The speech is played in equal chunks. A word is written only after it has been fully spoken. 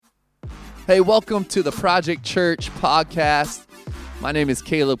Hey, welcome to the Project Church podcast. My name is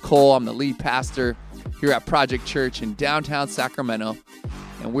Caleb Cole. I'm the lead pastor here at Project Church in downtown Sacramento,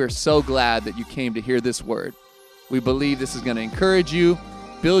 and we're so glad that you came to hear this word. We believe this is going to encourage you,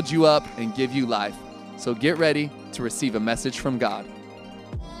 build you up, and give you life. So get ready to receive a message from God.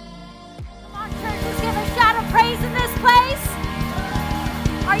 Come on, church, let's give a shout of praise in this place.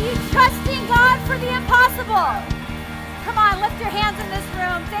 Are you trusting God for the impossible? Come on, lift your hands in this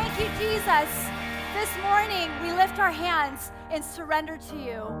room. Thank you, Jesus. This morning, we lift our hands in surrender to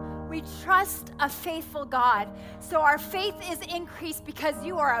you. We trust a faithful God. So our faith is increased because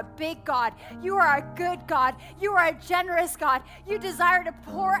you are a big God. You are a good God. You are a generous God. You desire to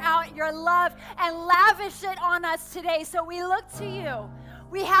pour out your love and lavish it on us today. So we look to you.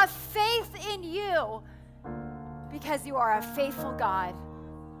 We have faith in you because you are a faithful God.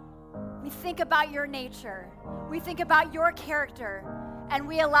 We think about your nature. We think about your character, and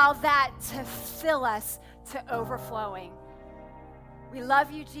we allow that to fill us to overflowing. We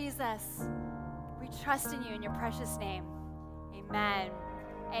love you, Jesus. We trust in you in your precious name. Amen.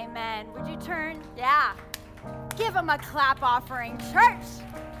 Amen. Would you turn? Yeah. Give him a clap offering, church.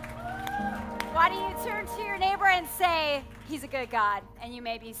 Why don't you turn to your neighbor and say, he's a good God, and you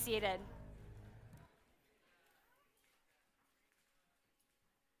may be seated.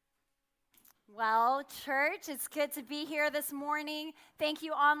 Well, church, it's good to be here this morning. Thank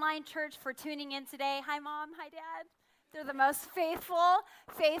you, online church, for tuning in today. Hi, Mom. Hi, Dad. They're the most faithful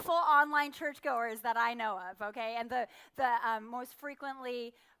online churchgoers that I know of, okay? And the most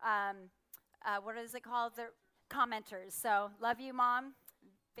frequently, what is it called? The commenters. So, love you, Mom,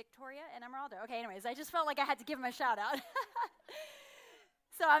 Victoria, and Emeraldo. Okay, anyways, I just felt like I had to give them a shout out.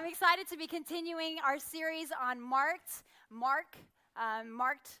 So, I'm excited to be continuing our series on Marked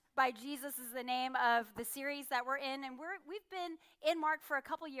by Jesus is the name of the series that we're in, and we've been in Mark for a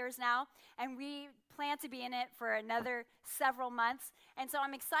couple years now, and we plan to be in it for another several months. And so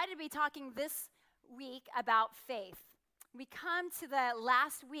I'm excited to be talking this week about faith. We come to the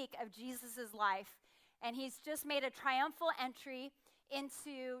last week of Jesus' life, and he's just made a triumphal entry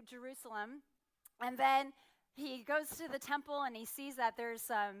into Jerusalem, and then he goes to the temple and he sees that there's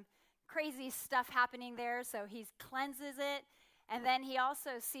some crazy stuff happening there, so he cleanses it. And then he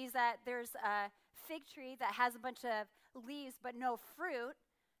also sees that there's a fig tree that has a bunch of leaves but no fruit.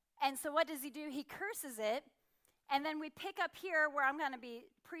 And so what does he do? He curses it. And then we pick up here where I'm going to be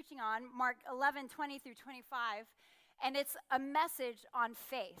preaching on, Mark 11:20 through 25. And it's a message on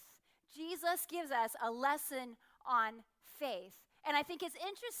faith. Jesus gives us a lesson on faith. And I think it's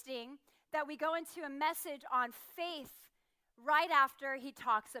interesting that we go into a message on faith right after he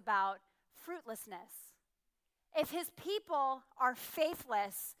talks about fruitlessness. If his people are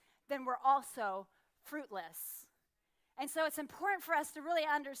faithless, then we're also fruitless. And so it's important for us to really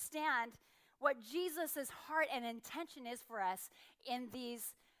understand what Jesus' heart and intention is for us in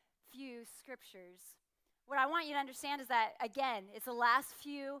these few scriptures. What I want you to understand is that, again, it's the last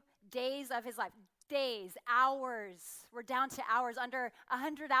few days of his life. Days, hours. We're down to hours, under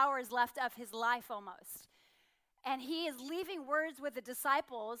 100 hours left of his life almost. And he is leaving words with the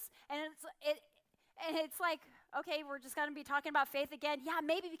disciples, and it's like, okay, we're just going to be talking about faith again. Yeah,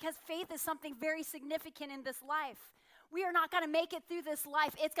 maybe because faith is something very significant in this life. We are not going to make it through this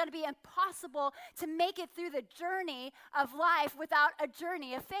life. It's going to be impossible to make it through the journey of life without a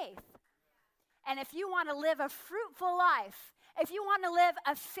journey of faith. And if you want to live a fruitful life, if you want to live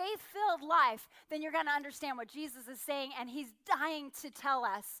a faith-filled life, then you're going to understand what Jesus is saying, and he's dying to tell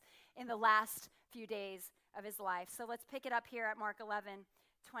us in the last few days of his life. So let's pick it up here at Mark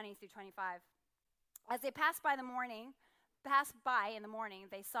 11:20 through 25. As they passed by in the morning,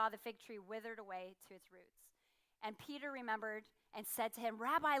 they saw the fig tree withered away to its roots. And Peter remembered and said to him,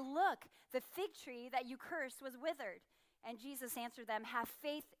 "Rabbi, look, the fig tree that you cursed was withered." And Jesus answered them, "Have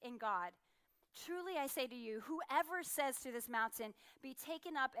faith in God. Truly I say to you, whoever says to this mountain, 'Be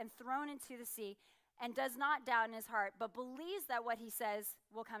taken up and thrown into the sea,' and does not doubt in his heart, but believes that what he says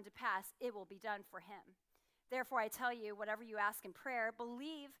will come to pass, it will be done for him. Therefore I tell you, whatever you ask in prayer,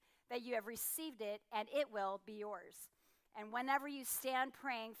 believe that you have received it, and it will be yours. And whenever you stand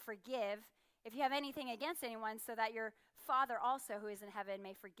praying, forgive if you have anything against anyone, so that your Father also who is in heaven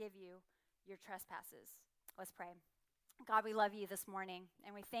may forgive you your trespasses." Let's pray. God, we love you this morning,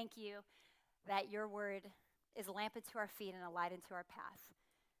 and we thank you that your word is a lamp unto our feet and a light unto our path.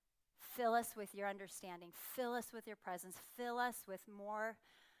 Fill us with your understanding. Fill us with your presence. Fill us with more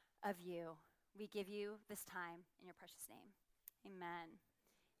of you. We give you this time in your precious name. Amen.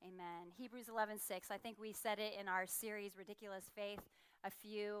 Amen. Hebrews 11:6. I think we said it in our series, Ridiculous Faith, a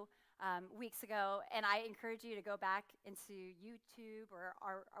few weeks ago, and I encourage you to go back into YouTube or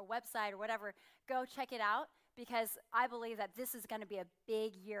our website or whatever. Go check it out, because I believe that this is going to be a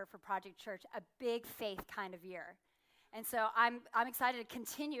big year for Project Church, a big faith kind of year. And so I'm excited to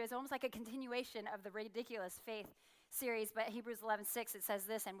continue. It's almost like a continuation of the Ridiculous Faith series, but Hebrews 11:6, it says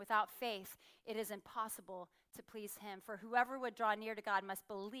this, and without faith, it is impossible to please him. For whoever would draw near to God must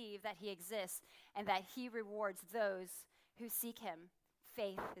believe that he exists and that he rewards those who seek him.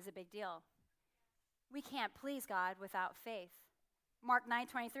 Faith is a big deal. We can't please God without faith. Mark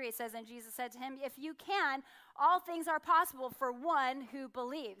 9:23, it says, and Jesus said to him, if you can, all things are possible for one who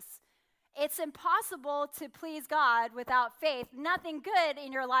believes. It's impossible to please God without faith. Nothing good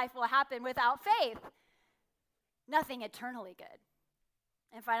in your life will happen without faith. Nothing eternally good.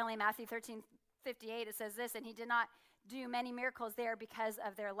 And finally, Matthew 13:58, it says this, and he did not do many miracles there because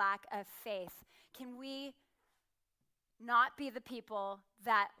of their lack of faith. Can we not be the people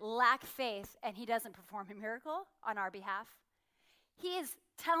that lack faith and he doesn't perform a miracle on our behalf? He is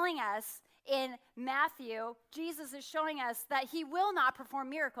telling us in Matthew, Jesus is showing us that he will not perform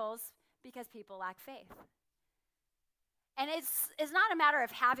miracles because people lack faith. And it's not a matter of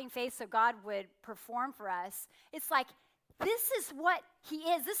having faith so God would perform for us. It's like, this is what he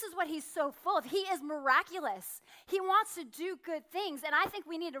is. This is what he's so full of. He is miraculous. He wants to do good things. And I think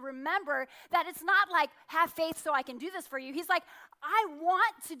we need to remember that it's not like, have faith so I can do this for you. He's like, I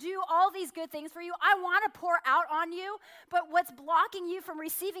want to do all these good things for you. I want to pour out on you. But what's blocking you from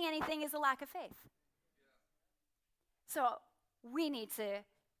receiving anything is a lack of faith. So we need to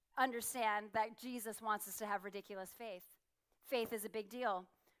understand that Jesus wants us to have ridiculous faith. Faith is a big deal.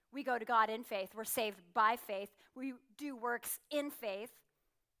 We go to God in faith. We're saved by faith. We do works in faith.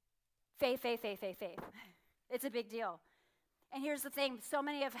 Faith. It's a big deal. And here's the thing. So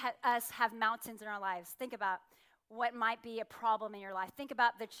many of us have mountains in our lives. Think about what might be a problem in your life. Think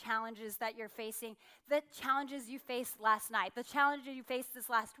about the challenges that you're facing, the challenges you faced last night, the challenges you faced this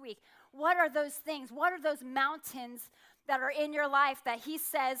last week. What are those things? What are those mountains that are in your life that he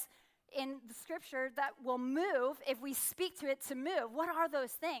says in the scripture that will move if we speak to it to move? What are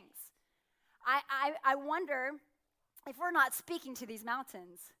those things? I wonder if we're not speaking to these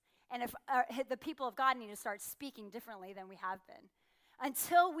mountains, and if the people of God need to start speaking differently than we have been.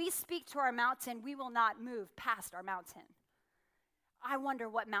 Until we speak to our mountain, we will not move past our mountain. I wonder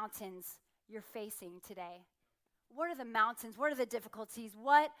what mountains you're facing today. What are the mountains? What are the difficulties?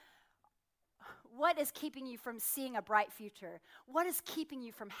 What is keeping you from seeing a bright future? What is keeping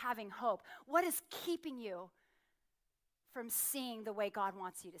you from having hope? What is keeping you from seeing the way God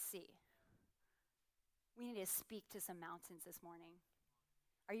wants you to see? We need to speak to some mountains this morning.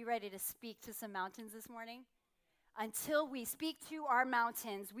 Are you ready to speak to some mountains this morning? Until we speak to our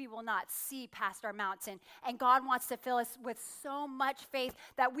mountains, we will not see past our mountain. And God wants to fill us with so much faith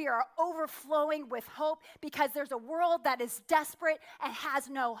that we are overflowing with hope, because there's a world that is desperate and has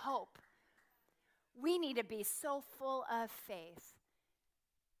no hope. We need to be so full of faith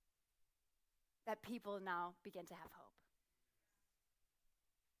that people now begin to have hope.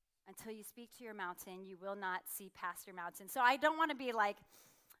 Until you speak to your mountain, you will not see past your mountain. So I don't want to be like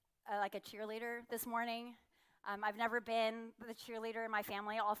a cheerleader this morning. I've never been the cheerleader in my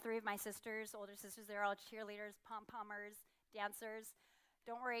family. All three of my sisters, older sisters, they're all cheerleaders, pom-pommers, dancers.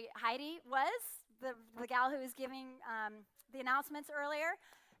 Don't worry, Heidi was the gal who was giving the announcements earlier.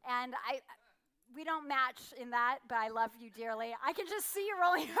 And we don't match in that, but I love you dearly. I can just see you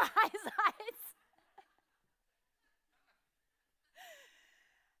rolling your eyes.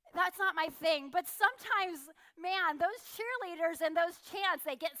 That's not my thing. But sometimes, man, those cheerleaders and those chants,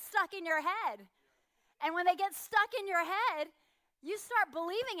 they get stuck in your head. And when they get stuck in your head, you start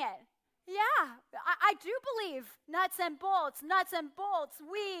believing it. Yeah, I do believe nuts and bolts,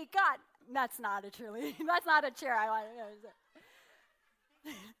 we got. That's not a cheerleader. That's not a cheer.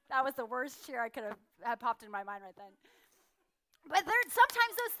 That was the worst cheer I could have had popped in my mind right then. But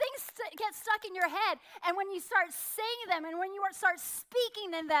sometimes those things get stuck in your head, and when you start saying them, and when you start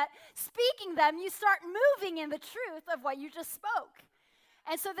speaking them, you start moving in the truth of what you just spoke.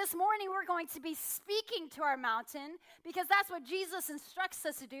 And so this morning we're going to be speaking to our mountain, because that's what Jesus instructs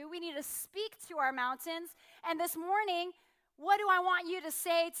us to do. We need to speak to our mountains. And this morning, what do I want you to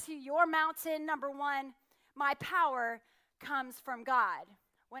say to your mountain? Number one, my power comes from God.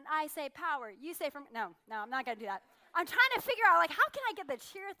 When I say power, you say from, no, I'm not going to do that. I'm trying to figure out, how can I get the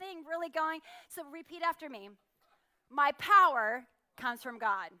cheer thing really going? So repeat after me. My power comes from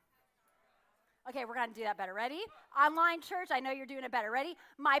God. Okay, we're going to do that better. Ready? Online church, I know you're doing it better. Ready?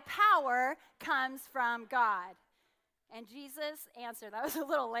 My power comes from God. And Jesus answered. That was a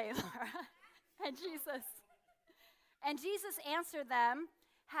little late, Laura. And Jesus answered them,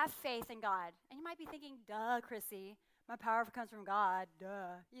 have faith in God. And you might be thinking, duh, Chrissy, my power comes from God.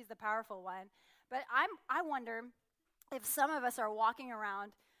 Duh, he's the powerful one. But I wonder if some of us are walking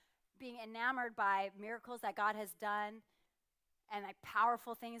around being enamored by miracles that God has done and like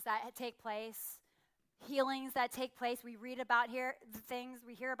powerful things that take place, healings that take place. We read about here the things.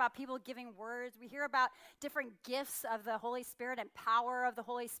 We hear about people giving words. We hear about different gifts of the Holy Spirit and power of the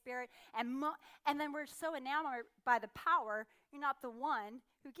Holy Spirit. And then we're so enamored by the power, you're not the one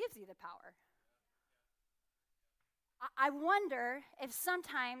who gives you the power. I wonder if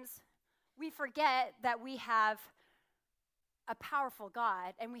sometimes we forget that we have a powerful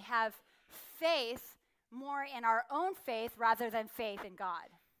God and we have faith more in our own faith rather than faith in God.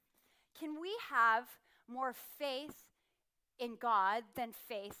 Can we have more faith in God than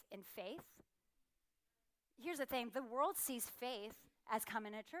faith in faith? Here's the thing, the world sees faith as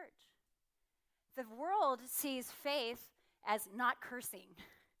coming to church. The world sees faith as not cursing.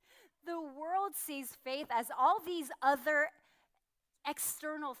 The world sees faith as all these other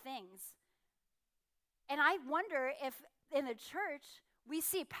external things. And I wonder if in the church we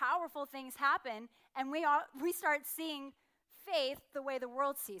see powerful things happen and we start seeing faith the way the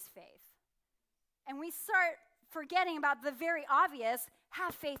world sees faith. And we start forgetting about the very obvious,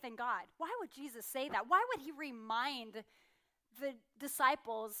 have faith in God. Why would Jesus say that? Why would he remind the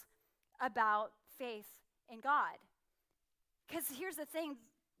disciples about faith in God? Because here's the thing,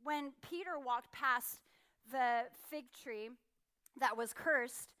 when Peter walked past the fig tree that was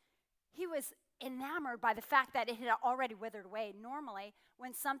cursed, he was enamored by the fact that it had already withered away. Normally,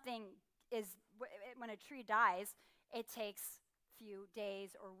 when a tree dies, it takes few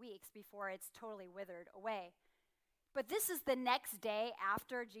days or weeks before it's totally withered away. But this is the next day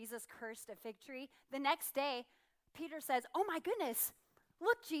after Jesus cursed a fig tree. The next day, Peter says, oh my goodness,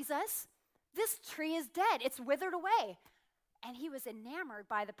 look, Jesus, this tree is dead. It's withered away. And he was enamored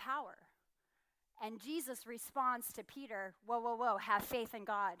by the power. And Jesus responds to Peter, whoa, have faith in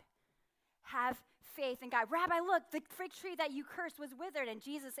God. Have faith in God. Rabbi, look, the fig tree that you cursed was withered. And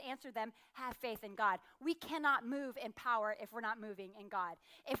Jesus answered them, have faith in God. We cannot move in power if we're not moving in God.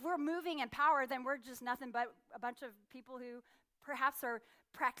 If we're moving in power, then we're just nothing but a bunch of people who perhaps are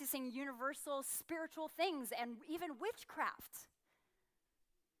practicing universal spiritual things and even witchcraft.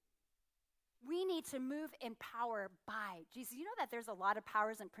 We need to move in power by Jesus. You know that there's a lot of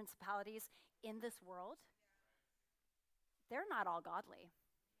powers and principalities in this world? They're not all godly.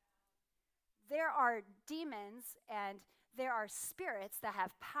 There are demons and there are spirits that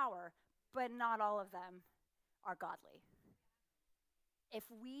have power, but not all of them are godly. If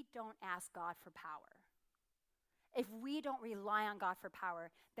we don't ask God for power, if we don't rely on God for power,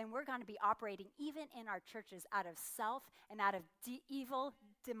 then we're going to be operating even in our churches out of self and out of evil,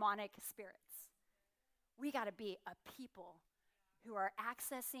 demonic spirits. We got to be a people who are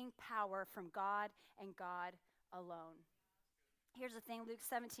accessing power from God and God alone. Here's the thing, Luke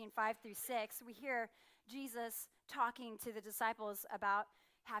 17:5-6, we hear Jesus talking to the disciples about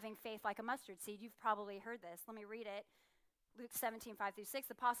having faith like a mustard seed. You've probably heard this. Let me read it. Luke 17:5-6,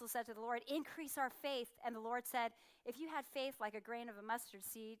 the apostle said to the Lord, increase our faith. And the Lord said, if you had faith like a grain of a mustard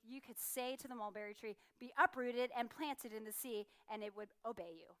seed, you could say to the mulberry tree, be uprooted and planted in the sea, and it would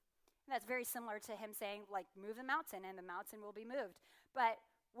obey you. And that's very similar to him saying, like, move the mountain, and the mountain will be moved. But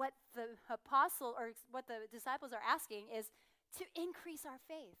what the apostle, or what the disciples are asking is to increase our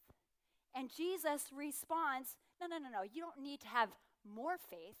faith. And Jesus responds, no, you don't need to have more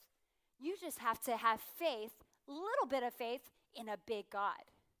faith. You just have to have faith, a little bit of faith in a big God.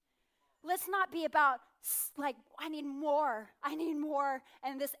 Let's not be about, like, I need more,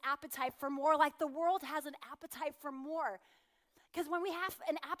 and this appetite for more, like the world has an appetite for more. Because when we have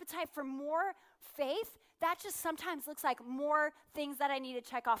an appetite for more faith, that just sometimes looks like more things that I need to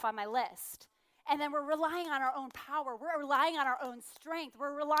check off on my list. And then we're relying on our own power. We're relying on our own strength.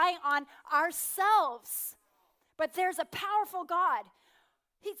 We're relying on ourselves. But there's a powerful God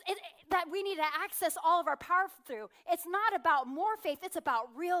that we need to access all of our power through. It's not about more faith. It's about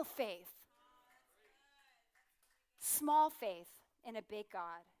real faith. Small faith in a big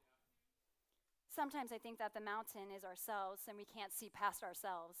God. Sometimes I think that the mountain is ourselves and we can't see past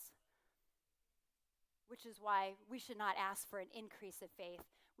ourselves, which is why we should not ask for an increase of faith.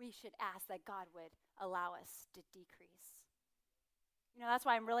 We should ask that God would allow us to decrease. You know, that's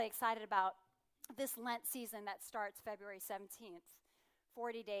why I'm really excited about this Lent season that starts February 17th,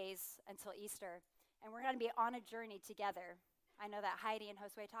 40 days until Easter. And we're going to be on a journey together. I know that Heidi and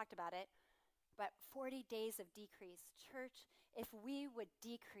Josue talked about it, but 40 days of decrease. Church, if we would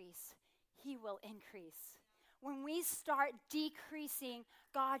decrease, He will increase. When we start decreasing,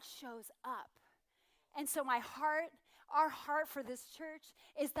 God shows up. And so my heart Our heart for this church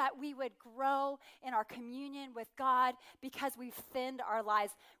is that we would grow in our communion with God because we've thinned our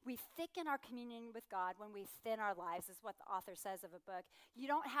lives. We thicken our communion with God when we thin our lives, is what the author says of a book. You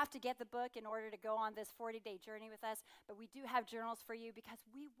don't have to get the book in order to go on this 40-day journey with us, but we do have journals for you because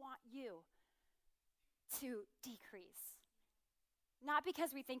we want you to decrease. Not because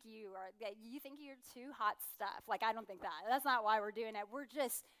we think you think you're too hot stuff. Like, I don't think that. That's not why we're doing it. We're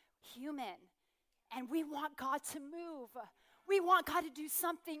just human. And we want God to move. We want God to do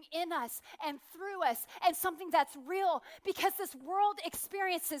something in us and through us and something that's real, because this world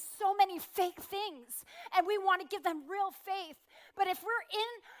experiences so many fake things and we want to give them real faith. But if we're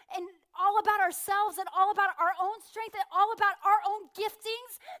in all about ourselves and all about our own strength and all about our own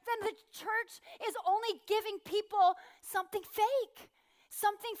giftings, then the church is only giving people something fake,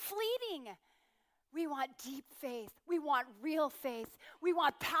 something fleeting. We want deep faith. We want real faith. We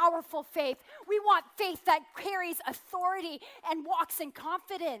want powerful faith. We want faith that carries authority and walks in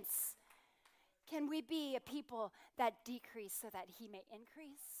confidence. Can we be a people that decrease so that he may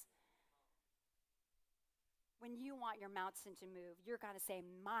increase? When you want your mountain to move, you're going to say,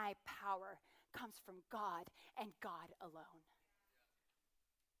 my power comes from God and God alone.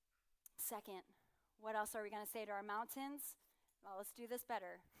 Second, what else are we going to say to our mountains? Well, let's do this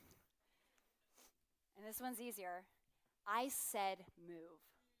better. And this one's easier. I said move.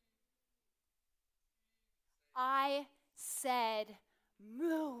 I said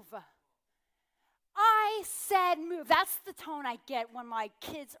move. I said move. That's the tone I get when my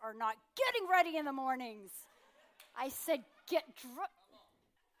kids are not getting ready in the mornings. I said get dressed.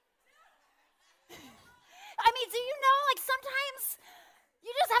 I mean, do you know, like, sometimes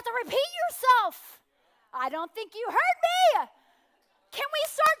you just have to repeat yourself. I don't think you heard me. Can we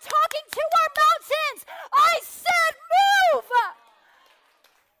start talking to our mountains? I said move.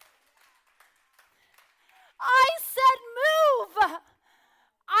 I said move.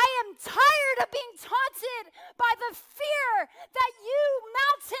 I am tired of being taunted by the fear that you,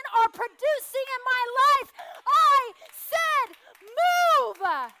 mountain, are producing in my life. I said move.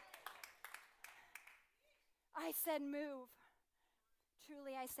 I said move.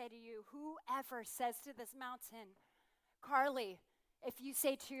 Truly I say to you, whoever says to this mountain, Carly, if you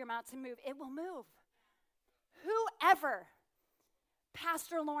say to your mountain move, it will move. Whoever,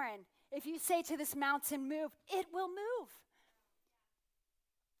 Pastor Lauren, if you say to this mountain move, it will move.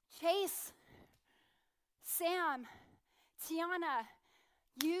 Chase, Sam, Tiana,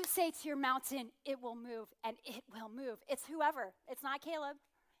 you say to your mountain, it will move, and it will move. It's whoever. It's not Caleb.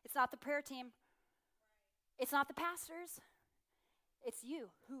 It's not the prayer team. It's not the pastors. It's you,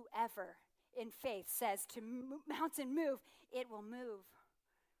 whoever in faith says to mountain move, it will move.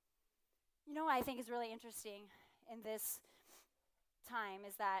 You know what I think is really interesting in this time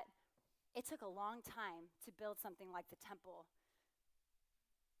is that it took a long time to build something like the temple.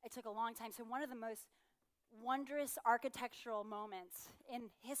 It took a long time. So one of the most wondrous architectural moments in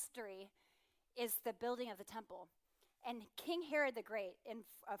history is the building of the temple. And King Herod the Great, in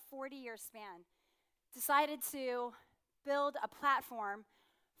a 40-year span, decided to build a platform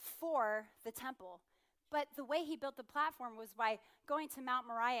for the temple. But the way he built the platform was by going to Mount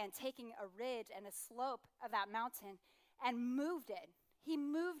Moriah and taking a ridge and a slope of that mountain and moved it. He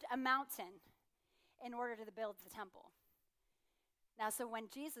moved a mountain in order to build the temple. Now, so when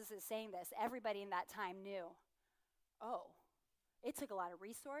Jesus is saying this, everybody in that time knew, oh, it took a lot of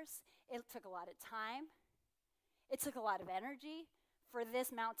resource, it took a lot of time, it took a lot of energy for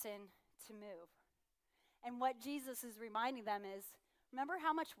this mountain to move. And what Jesus is reminding them is, remember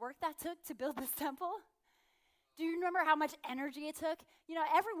how much work that took to build this temple? Do you remember how much energy it took? You know,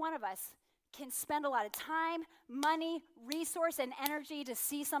 every one of us can spend a lot of time, money, resource, and energy to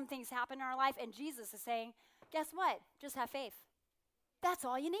see some things happen in our life. And Jesus is saying, guess what? Just have faith. That's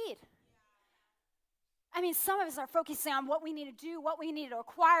all you need. I mean, some of us are focusing on what we need to do, what we need to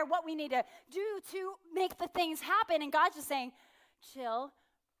acquire, what we need to do to make the things happen. And God's just saying, chill,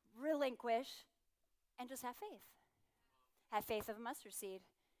 relinquish, and just have faith. Have faith of a mustard seed,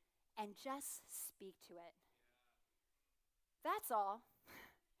 and just speak to it. That's all.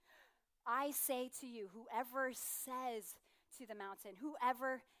 I say to you, whoever says to the mountain,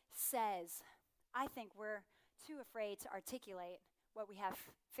 whoever says, I think we're too afraid to articulate what we have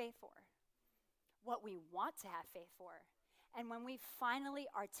faith for, what we want to have faith for. And when we finally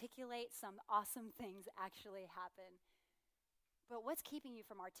articulate, some awesome things actually happen. But what's keeping you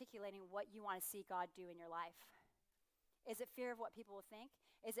from articulating what you want to see God do in your life? Is it fear of what people will think?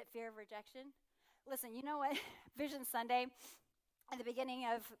 Is it fear of rejection? Listen, you know what? Vision Sunday, at the beginning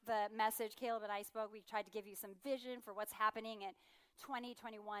of the message, Caleb and I spoke. We tried to give you some vision for what's happening in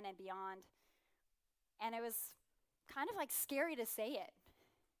 2021 and beyond. And it was kind of like scary to say it.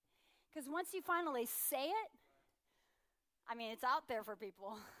 Because once you finally say it, I mean, it's out there for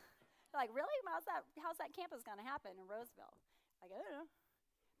people. They're like, really? How's that campus going to happen in Roseville? Like, I don't know.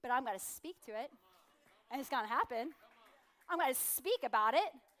 But I'm going to speak to it, and it's going to happen. I'm going to speak about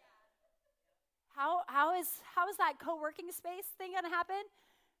it. How is that co-working space thing going to happen?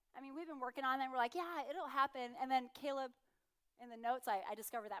 I mean, we've been working on it, and we're like, yeah, it'll happen. And then Caleb, in the notes I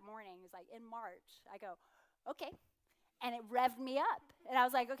discovered that morning, was like, in March. I go, okay. And it revved me up. And I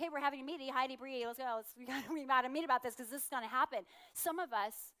was like, okay, we're having a meeting. Heidi, Bree, let's go. We got to meet about this because this is going to happen. Some of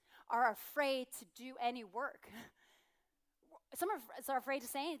us are afraid to do any work. Some of us are afraid to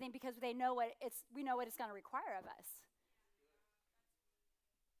say anything because we know what it's going to require of us.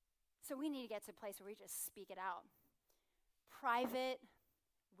 So we need to get to a place where we just speak it out. Private,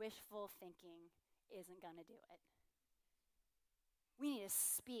 wishful thinking isn't going to do it. We need to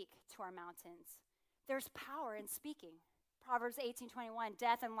speak to our mountains. There's power in speaking. Proverbs 18:21,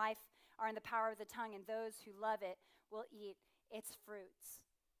 death and life are in the power of the tongue, and those who love it will eat its fruits.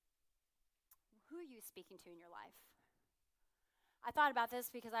 Who are you speaking to in your life? I thought about this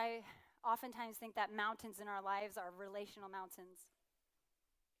because I oftentimes think that mountains in our lives are relational mountains.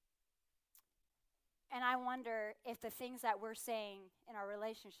 And I wonder if the things that we're saying in our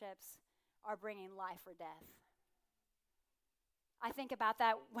relationships are bringing life or death. I think about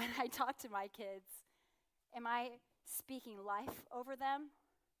that when I talk to my kids. Am I speaking life over them,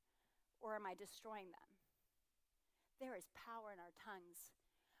 or am I destroying them? There is power in our tongues.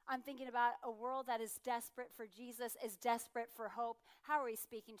 I'm thinking about a world that is desperate for Jesus, is desperate for hope. How are we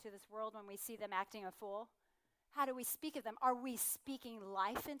speaking to this world when we see them acting a fool? How do we speak of them? Are we speaking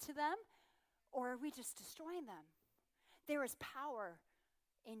life into them, or are we just destroying them? There is power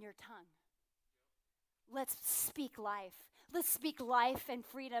in your tongue. Let's speak life. Let's speak life and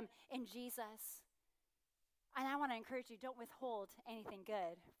freedom in Jesus. And I want to encourage you, don't withhold anything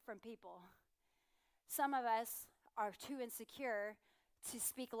good from people. Some of us are too insecure to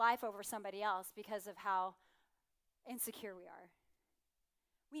speak life over somebody else because of how insecure we are.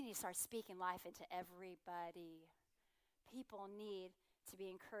 We need to start speaking life into everybody. People need to be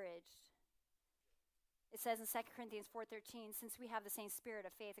encouraged. It says in 2 Corinthians 4:13, since we have the same spirit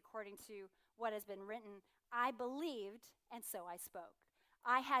of faith according to what has been written, I believed, and so I spoke.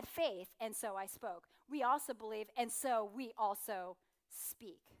 I had faith, and so I spoke. We also believe, and so we also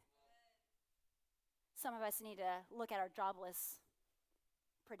speak. Some of us need to look at our jobless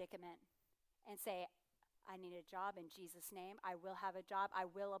predicament and say, I need a job in Jesus' name. I will have a job. I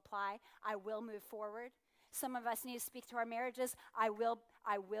will apply. I will move forward. Some of us need to speak to our marriages. I will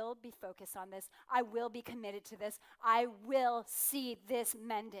be focused on this. I will be committed to this. I will see this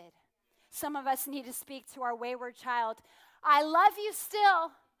mended. Some of us need to speak to our wayward child. I love you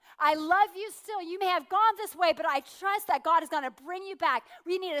still. I love you still. You may have gone this way, but I trust that God is going to bring you back.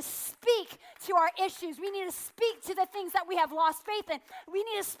 We need to speak to our issues. We need to speak to the things that we have lost faith in. We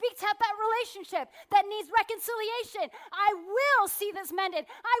need to speak to that relationship that needs reconciliation. I will see this mended.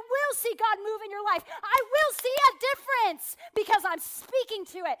 I will see God move in your life. I will see a difference because I'm speaking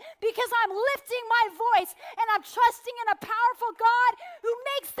to it, because I'm lifting my voice, and I'm trusting in a powerful God who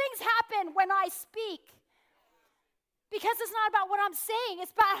makes things happen when I speak. Because it's not about what I'm saying.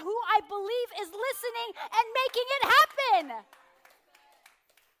 It's about who I believe is listening and making it happen.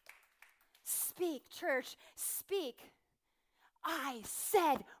 Speak, church, speak. I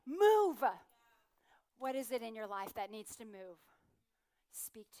said move. What is it in your life that needs to move?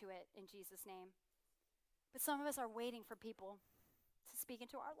 Speak to it in Jesus' name. But some of us are waiting for people to speak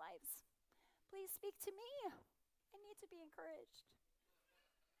into our lives. Please speak to me. I need to be encouraged.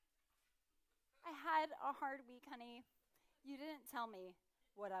 I had a hard week, honey. You didn't tell me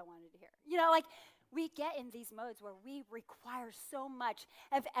what I wanted to hear. You know, like we get in these modes where we require so much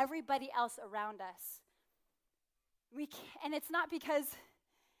of everybody else around us. And it's not because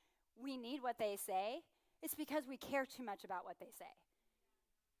we need what they say. It's because we care too much about what they say.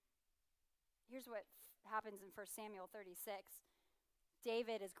 Here's what happens in 1 Samuel 36.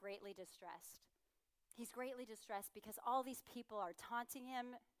 David is greatly distressed. He's greatly distressed because all these people are taunting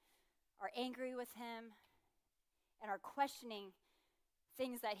him, are angry with him, and are questioning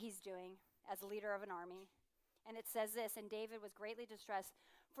things that he's doing as leader of an army. And it says this, and David was greatly distressed,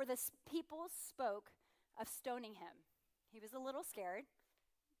 for the people spoke of stoning him. He was a little scared,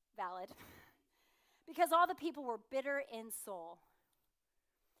 valid, because all the people were bitter in soul,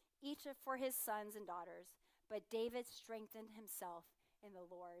 each for his sons and daughters. But David strengthened himself in the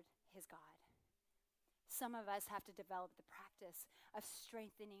Lord his God. Some of us have to develop the practice of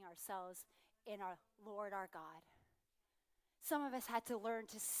strengthening ourselves in our Lord our God. Some of us had to learn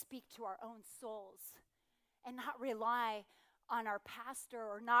to speak to our own souls and not rely on our pastor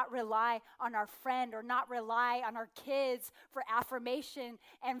or not rely on our friend or not rely on our kids for affirmation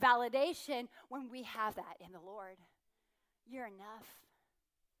and validation when we have that in the Lord. You're enough.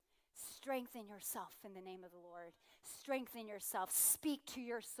 Strengthen yourself in the name of the Lord. Strengthen yourself. Speak to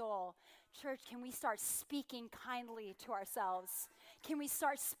your soul. Church, can we start speaking kindly to ourselves? Can we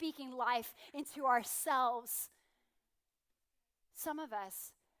start speaking life into ourselves? Some of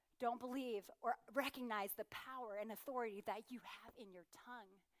us don't believe or recognize the power and authority that you have in your tongue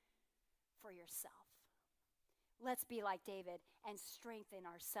for yourself. Let's be like David and strengthen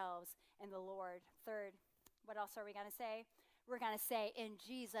ourselves in the Lord. Third, what else are we going to say? We're going to say, in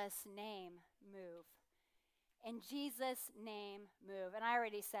Jesus' name, move. In Jesus' name, move. And I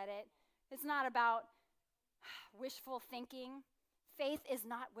already said it. It's not about wishful thinking. Faith is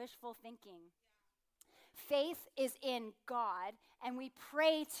not wishful thinking. Faith is in God, and we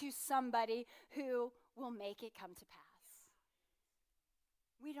pray to somebody who will make it come to pass.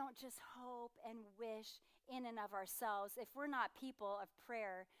 We don't just hope and wish in and of ourselves. If we're not people of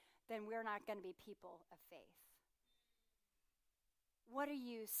prayer, then we're not going to be people of faith. What are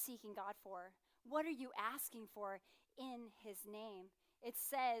you seeking God for? What are you asking for in his name? It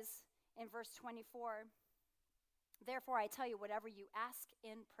says in verse 24, therefore I tell you, whatever you ask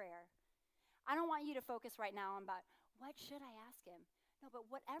in prayer. I don't want you to focus right now on about, what should I ask him? No, but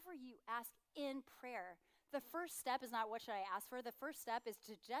whatever you ask in prayer, the first step is not what should I ask for. The first step is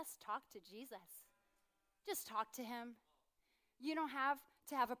to just talk to Jesus. Just talk to him. You don't have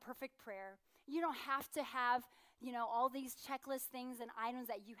to have a perfect prayer. You don't have to have, all these checklist things and items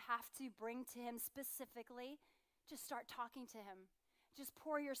that you have to bring to him specifically. Just start talking to him. Just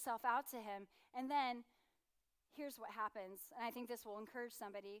pour yourself out to him. And then here's what happens, and I think this will encourage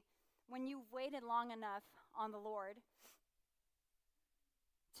somebody. When you've waited long enough on the Lord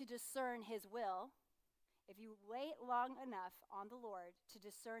to discern his will, if you wait long enough on the Lord to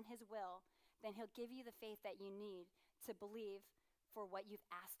discern his will, then he'll give you the faith that you need to believe for what you've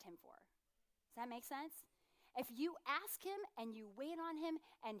asked him for. Does that make sense? If you ask him and you wait on him,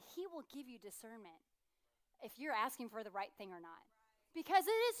 and he will give you discernment if you're asking for the right thing or not. Because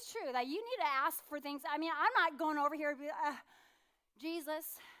it is true that you need to ask for things. I mean, I'm not going over here and be,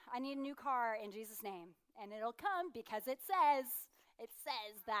 Jesus, I need a new car in Jesus' name. And it'll come because it says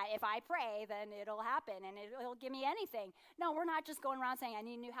that if I pray, then it'll happen and it'll give me anything. No, we're not just going around saying, I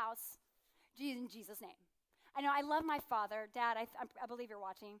need a new house in Jesus' name. I know I love my father. Dad, I believe you're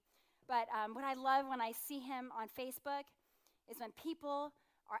watching. But what I love when I see him on Facebook is when people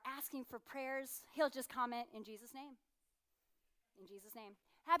are asking for prayers, he'll just comment, in Jesus' name. In Jesus' name.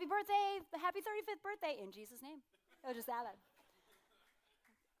 Happy birthday, happy 35th birthday, in Jesus' name. He'll just add it.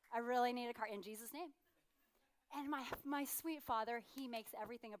 I really need a car, in Jesus' name. And my sweet father, he makes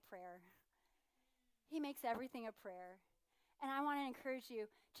everything a prayer. He makes everything a prayer. And I want to encourage you,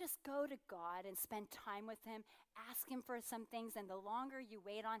 just go to God and spend time with him. Ask him for some things, and the longer you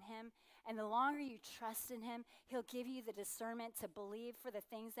wait on him and the longer you trust in him, he'll give you the discernment to believe for the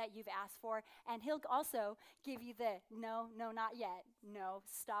things that you've asked for, and he'll also give you the no, not yet. No,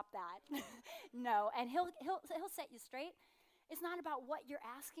 stop that. No, and he'll set you straight. It's not about what you're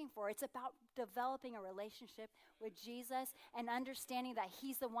asking for. It's about developing a relationship with Jesus and understanding that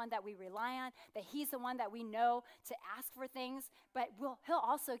he's the one that we rely on, that he's the one that we know to ask for things, but he'll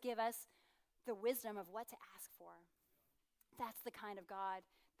also give us the wisdom of what to ask for. That's the kind of God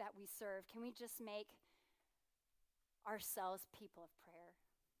that we serve. Can we just make ourselves people of prayer?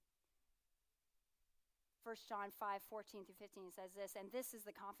 1 John 5:14 through 15 says this, and this is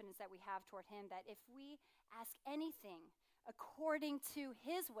the confidence that we have toward him, that if we ask anything according to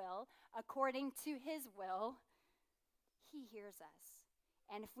his will, he hears us.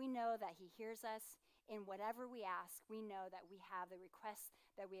 And if we know that he hears us in whatever we ask, we know that we have the requests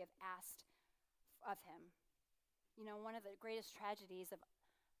that we have asked of him. One of the greatest tragedies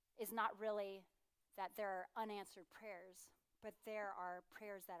is not really that there are unanswered prayers, but there are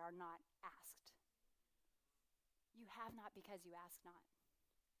prayers that are not asked. You have not because you ask not.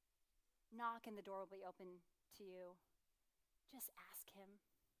 Knock and the door will be open to you. Just ask him.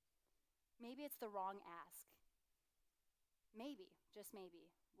 Maybe it's the wrong ask. Maybe, just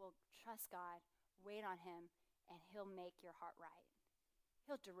maybe, we'll trust God, wait on him, and he'll make your heart right.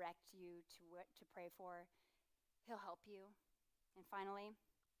 He'll direct you to what to pray for. He'll help you. And finally,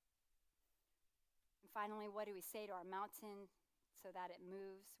 what do we say to our mountain so that it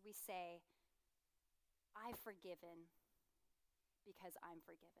moves? We say, I've forgiven because I'm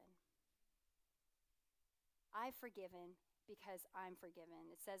forgiven. I've forgiven because I'm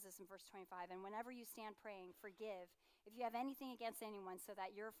forgiven. It says this in verse 25, and whenever you stand praying, forgive if you have anything against anyone, so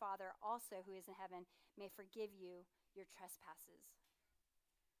that your Father also who is in heaven may forgive you your trespasses.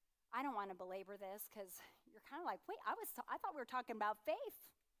 I don't want to belabor this because you're kind of like, wait, I thought we were talking about faith.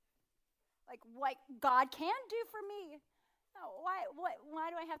 Like what God can do for me. No, why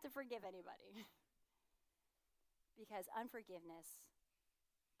do I have to forgive anybody? Because unforgiveness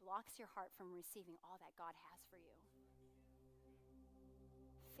blocks your heart from receiving all that God has for you.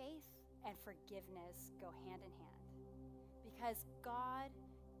 Faith and forgiveness go hand in hand because God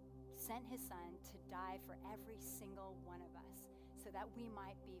sent his son to die for every single one of us so that we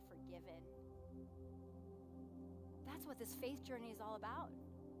might be forgiven. That's what this faith journey is all about.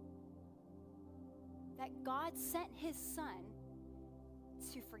 That God sent his son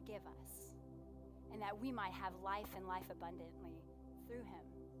to forgive us and that we might have life and life abundantly through him.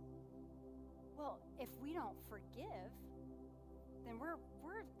 Well, if we don't forgive, then we're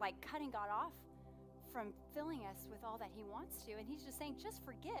like cutting God off from filling us with all that he wants to. And he's just saying, just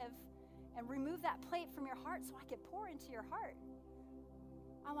forgive and remove that plate from your heart so I can pour into your heart.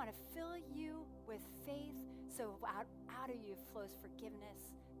 I want to fill you with faith so out of you flows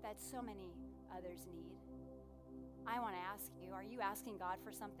forgiveness that so many others need. I want to ask you, are you asking God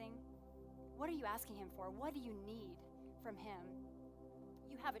for something? What are you asking him for? What do you need from him?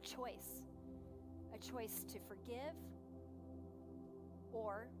 You have a choice to forgive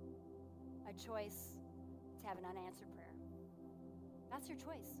or a choice to have an unanswered prayer. That's your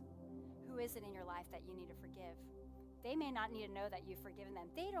choice. Who is it in your life that you need to forgive? They may not need to know that you've forgiven them.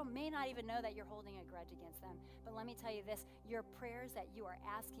 They may not even know that you're holding a grudge against them. But let me tell you this, your prayers that you are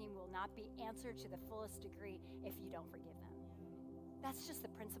asking will not be answered to the fullest degree if you don't forgive them. That's just the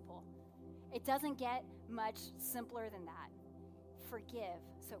principle. It doesn't get much simpler than that. Forgive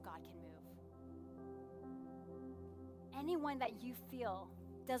so God can move. Anyone that you feel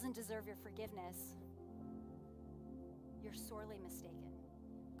doesn't deserve your forgiveness, you're sorely mistaken.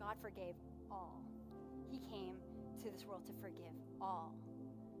 God forgave all. He came to this world to forgive all.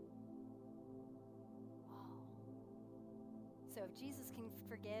 All. So if Jesus can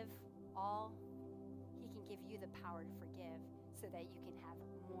forgive all, he can give you the power to forgive so that you can have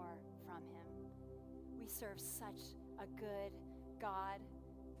more from him. We serve such a good God.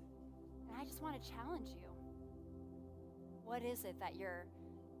 And I just want to challenge you. What is it that you're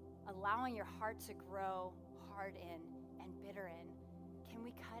allowing your heart to grow hard in and bitter in? Can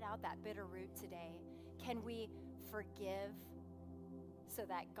we cut out that bitter root today? Can we forgive so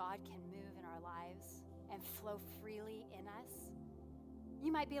that God can move in our lives and flow freely in us?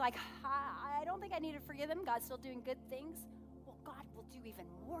 You might be like, I don't think I need to forgive them. God's still doing good things. Well, God will do even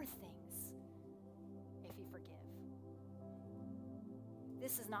more things if you forgive.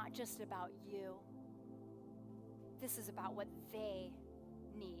 This is not just about you. This is about what they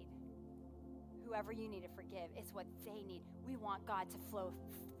need. Whoever you need to forgive, it's what they need. We want God to flow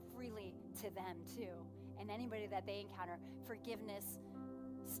freely to them too. And anybody that they encounter, forgiveness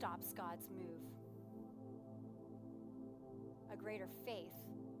stops God's move. A greater faith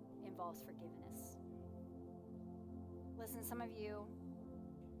involves forgiveness. Listen, some of you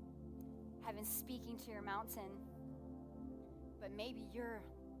have been speaking to your mountain, but maybe you're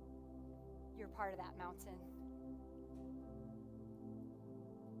part of that mountain.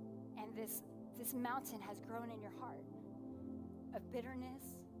 And this mountain has grown in your heart of bitterness,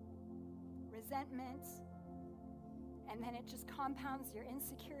 resentment, and then it just compounds your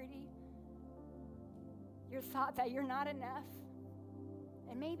insecurity, your thought that you're not enough.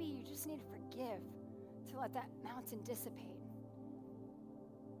 And maybe you just need to forgive to let that mountain dissipate.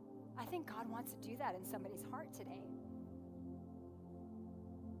 I think God wants to do that in somebody's heart today.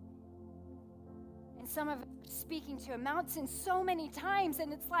 And some of us are speaking to a mountain so many times,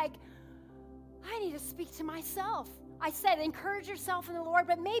 and it's like, I need to speak to myself. I said, encourage yourself in the Lord,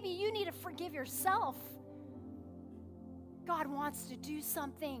 but maybe you need to forgive yourself. God wants to do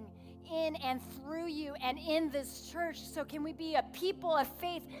something in and through you and in this church. So can we be a people of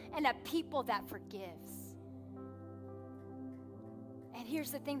faith and a people that forgives? And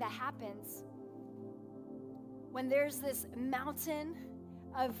here's the thing that happens. When there's this mountain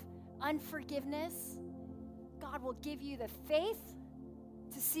of unforgiveness, God will give you the faith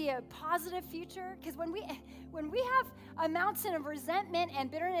to see a positive future. Because when we have a mountain of resentment and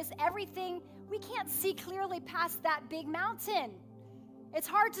bitterness, everything, we can't see clearly past that big mountain. It's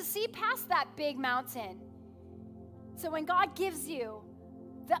hard to see past that big mountain. So when God gives you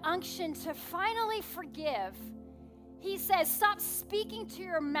the unction to finally forgive, he says, stop speaking to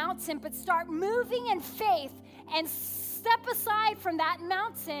your mountain, but start moving in faith and step aside from that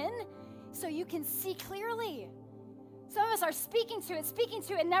mountain so you can see clearly. Some of us are speaking to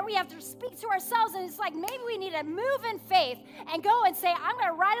it, and then we have to speak to ourselves, and it's like maybe we need to move in faith and go and say, I'm going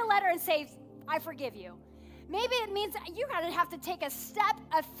to write a letter and say, I forgive you. Maybe it means you're going to have to take a step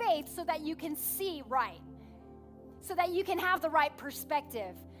of faith so that you can see right, so that you can have the right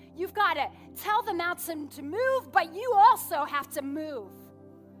perspective. You've got to tell the mountain to move, but you also have to move.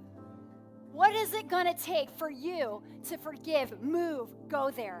 What is it going to take for you to forgive? Move. Go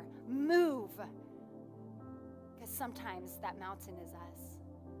there. Move. Because sometimes that mountain is us.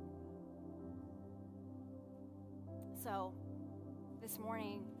 So this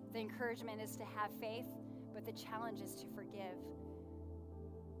morning, the encouragement is to have faith, but the challenge is to forgive.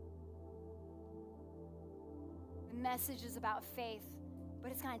 The message is about faith,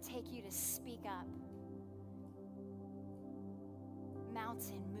 but it's going to take you to speak up.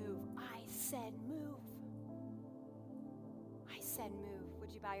 Mountain, move. I said move. I said move.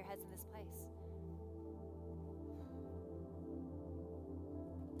 Would you bow your heads in this place?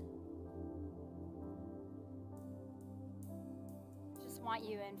 Just want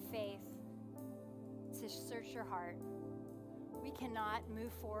you in faith to search your heart. We cannot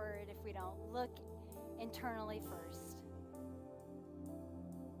move forward if we don't look internally first.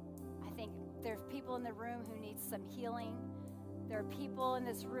 I think there's people in the room who need some healing. There are people in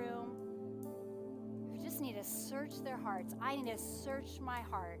this room who just need to search their hearts. I need to search my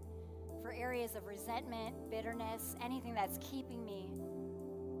heart for areas of resentment, bitterness, anything that's keeping me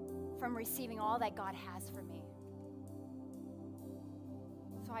from receiving all that God has for me.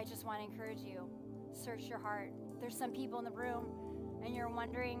 So I just want to encourage you, search your heart. There's some people in the room and you're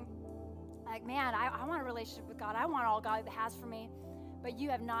wondering, like, man, I want a relationship with God. I want all God has for me. But you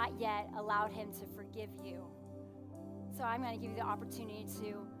have not yet allowed him to forgive you. So I'm going to give you the opportunity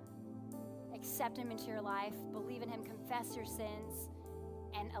to accept him into your life, believe in him, confess your sins,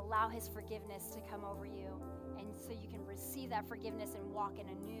 and allow his forgiveness to come over you. And so you can receive that forgiveness and walk in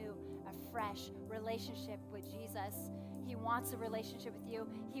a new, a fresh relationship with Jesus. He wants a relationship with you.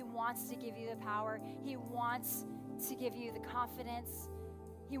 He wants to give you the power. He wants to give you the confidence.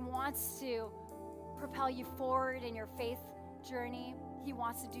 He wants to propel you forward in your faith journey. He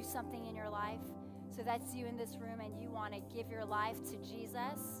wants to do something in your life. So that's you in this room, and you want to give your life to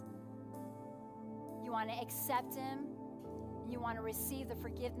Jesus. You want to accept him. You want to receive the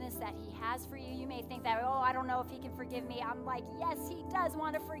forgiveness that he has for you. You may think that, oh, I don't know if he can forgive me. I'm like, yes, he does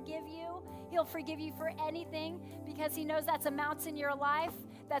want to forgive you. He'll forgive you for anything because he knows that's a mountain in your life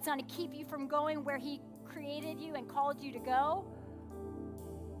that's going to keep you from going where he created you and called you to go.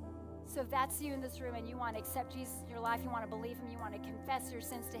 So if that's you in this room and you want to accept Jesus in your life, you want to believe him, you want to confess your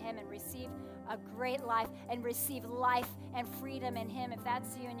sins to him and receive a great life and receive life and freedom in him. If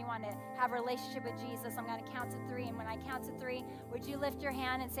that's you and you want to have a relationship with Jesus, I'm going to count to 3. And when I count to 3, would you lift your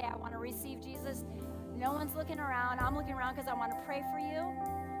hand and say, I want to receive Jesus? No one's looking around. I'm looking around because I want to pray for you.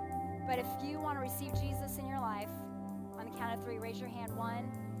 But if you want to receive Jesus in your life, on the count of 3, raise your hand. 1,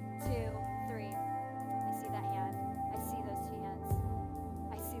 2, 3. I see that hand. I see those 2 hands.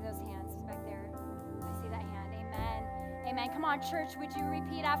 I see those hands back there. I see that hand. Amen. Amen. Come on, church, would you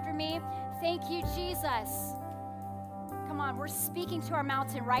repeat after me? Thank you, Jesus. Come on, we're speaking to our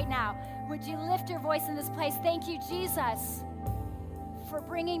mountain right now. Would you lift your voice in this place? Thank you, Jesus, for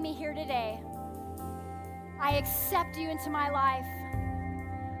bringing me here today. I accept you into my life.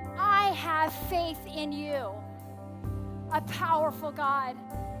 I have faith in you, a powerful God,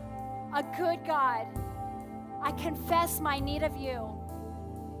 a good God. I confess my need of you.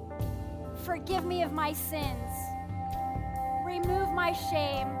 Forgive me of my sins. Remove my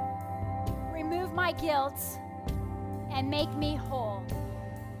shame. Remove my guilt and make me whole.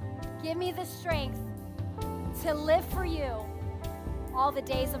 Give me the strength to live for you all the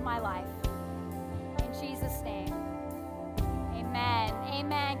days of my life. In Jesus' name, amen.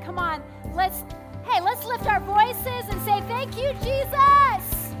 Amen. Come on, let's lift our voices and say, thank you,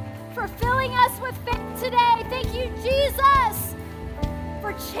 Jesus, for filling us with faith today. Thank you, Jesus,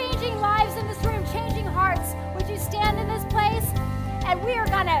 for changing lives in this room, changing hearts. Would you stand in this place? And we are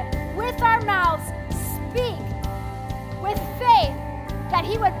going to, with our mouths, speak with faith that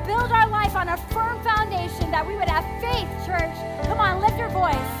he would build our life on a firm foundation, that we would have faith, church. Come on, lift your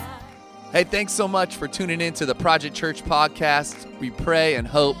voice. Hey, thanks so much for tuning in to the Project Church podcast. We pray and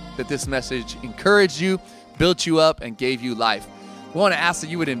hope that this message encouraged you, built you up, and gave you life. We want to ask that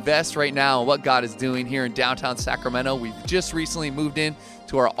you would invest right now in what God is doing here in downtown Sacramento. We've just recently moved in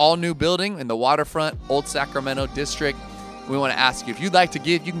to our all-new building in the waterfront, Old Sacramento District. We want to ask you, if you'd like to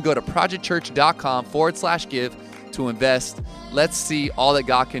give, you can go to projectchurch.com/give to invest. Let's see all that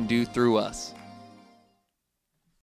God can do through us.